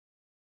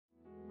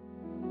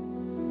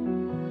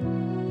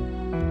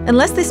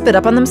Unless they spit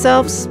up on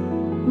themselves,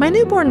 my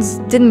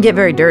newborns didn't get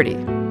very dirty.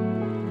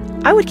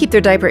 I would keep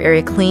their diaper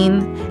area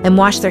clean and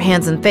wash their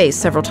hands and face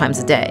several times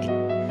a day.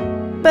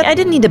 But I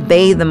didn't need to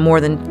bathe them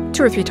more than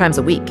 2 or 3 times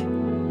a week.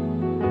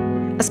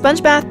 A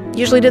sponge bath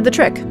usually did the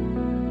trick.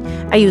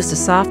 I used a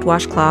soft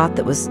washcloth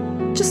that was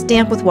just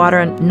damp with water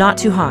and not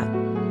too hot.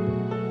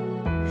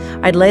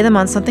 I'd lay them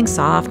on something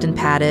soft and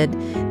padded,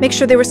 make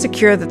sure they were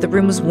secure, that the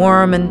room was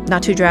warm and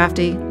not too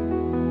drafty,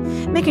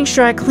 making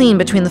sure I cleaned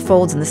between the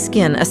folds and the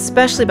skin,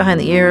 especially behind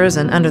the ears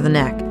and under the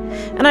neck,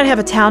 and I'd have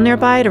a towel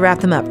nearby to wrap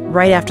them up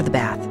right after the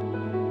bath.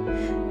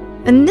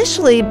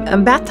 Initially,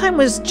 bath time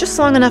was just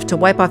long enough to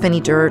wipe off any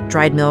dirt,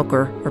 dried milk,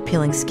 or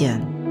peeling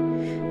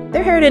skin.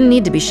 Their hair didn't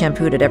need to be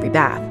shampooed at every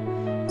bath,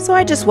 so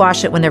I just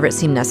wash it whenever it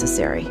seemed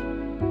necessary.